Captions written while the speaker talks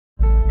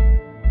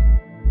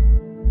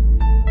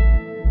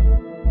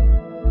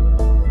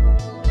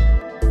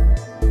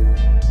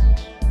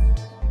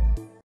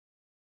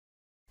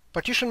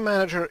Partition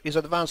Manager is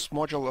an advanced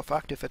module of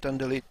Active and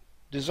Delete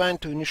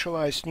designed to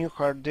initialize new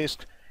hard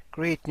disk,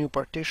 create new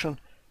partition,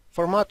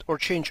 format or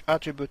change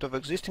attribute of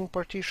existing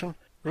partition,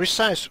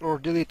 resize or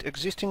delete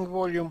existing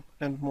volume,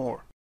 and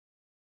more.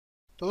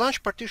 To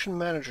launch Partition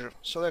Manager,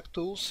 select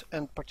Tools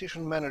and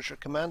Partition Manager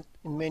command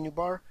in menu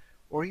bar,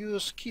 or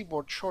use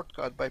keyboard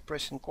shortcut by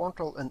pressing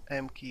Ctrl and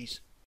M keys.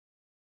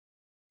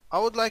 I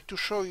would like to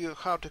show you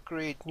how to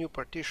create new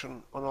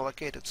partition on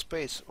allocated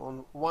space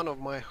on one of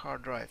my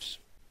hard drives.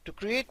 To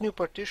create new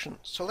partition,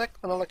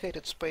 select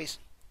unallocated space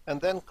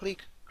and then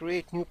click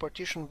Create New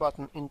Partition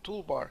button in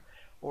toolbar,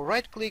 or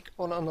right-click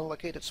on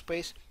unallocated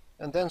space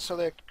and then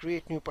select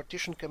Create New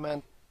Partition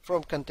command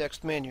from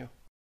context menu.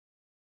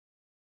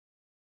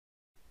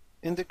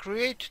 In the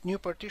Create New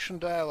Partition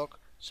dialog,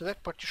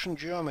 select partition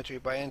geometry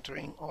by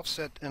entering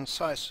offset and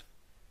size,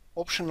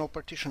 optional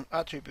partition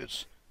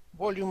attributes,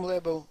 volume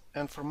label,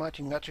 and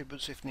formatting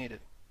attributes if needed.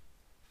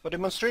 For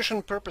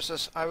demonstration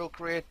purposes, I will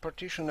create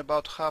partition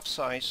about half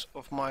size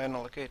of my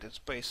unallocated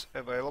space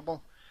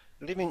available,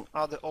 leaving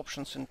other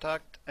options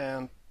intact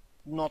and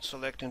not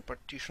selecting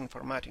partition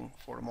formatting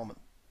for a moment.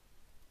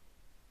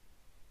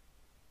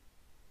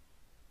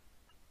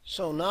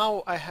 So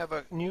now I have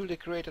a newly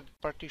created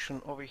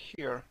partition over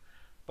here,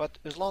 but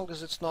as long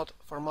as it's not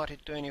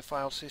formatted to any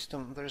file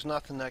system, there is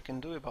nothing I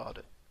can do about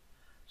it.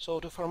 So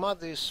to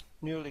format this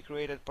newly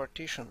created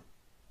partition,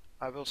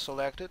 I will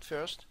select it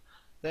first,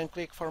 then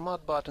click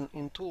Format button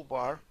in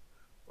toolbar,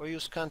 or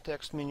use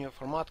context menu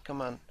Format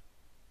command.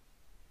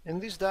 In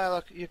this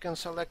dialog you can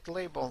select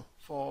label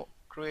for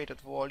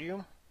created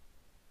volume,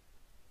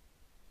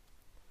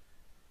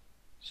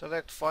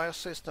 select file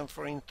system,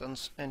 for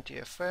instance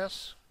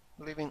NTFS,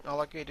 leaving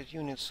allocated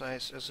unit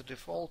size as a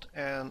default,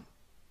 and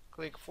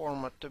click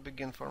Format to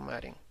begin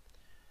formatting.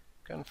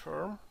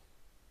 Confirm.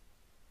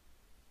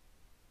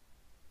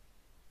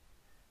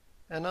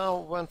 And now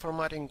when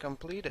formatting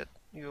completed,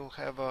 you'll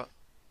have a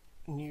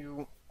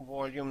new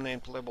volume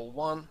named label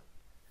 1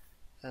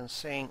 and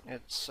saying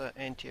it's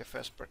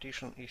NTFS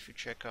partition if you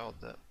check out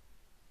the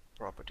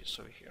properties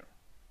over here.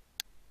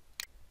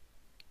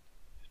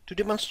 To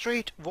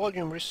demonstrate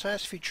volume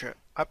resize feature,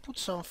 I put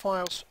some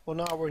files on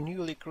our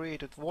newly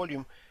created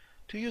volume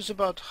to use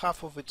about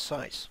half of its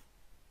size.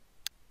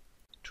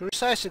 To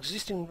resize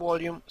existing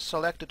volume,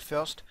 select it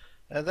first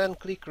and then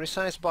click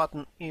Resize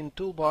button in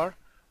toolbar,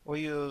 or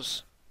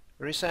use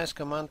Resize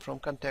command from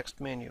context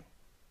menu.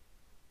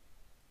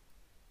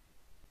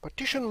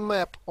 Partition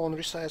map on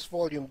Resize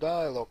volume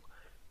dialog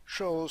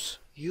shows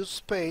use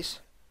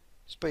space,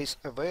 space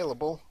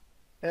available,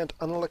 and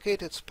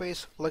unallocated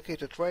space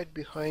located right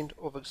behind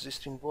of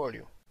existing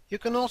volume. You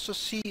can also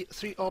see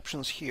three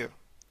options here.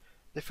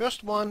 The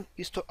first one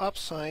is to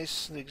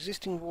upsize the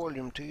existing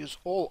volume to use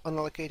all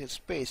unallocated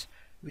space,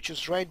 which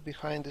is right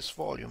behind this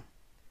volume.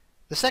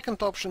 The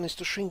second option is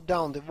to shrink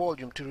down the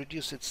volume to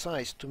reduce its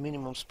size to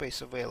minimum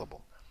space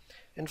available.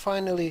 And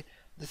finally,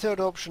 the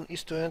third option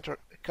is to enter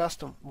a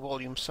custom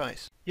volume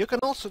size. You can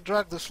also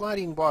drag the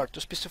sliding bar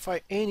to specify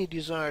any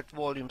desired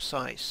volume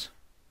size.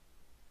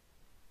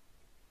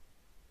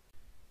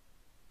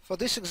 For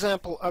this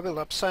example, I will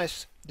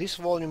upsize this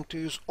volume to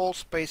use all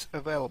space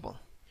available.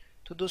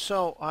 To do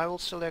so, I will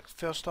select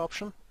first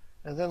option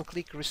and then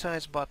click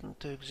Resize button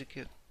to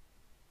execute.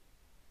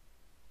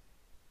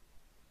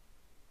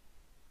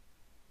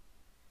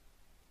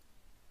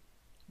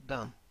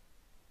 Done.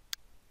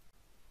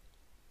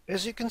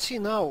 As you can see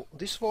now,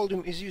 this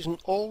volume is using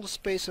all the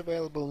space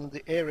available in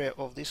the area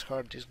of this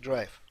hard disk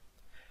drive.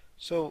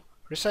 So,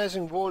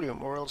 resizing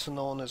volume, or also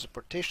known as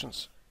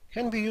partitions,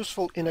 can be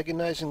useful in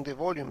organizing the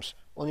volumes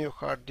on your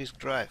hard disk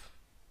drive.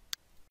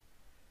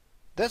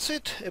 That's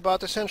it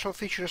about essential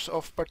features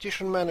of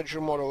Partition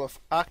Manager model of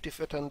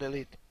Active and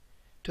Delete.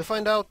 To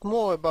find out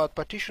more about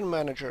Partition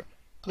Manager,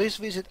 please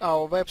visit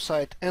our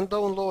website and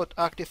download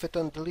Active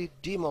and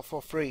Delete demo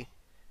for free.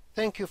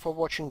 Thank you for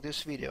watching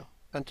this video.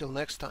 Until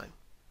next time.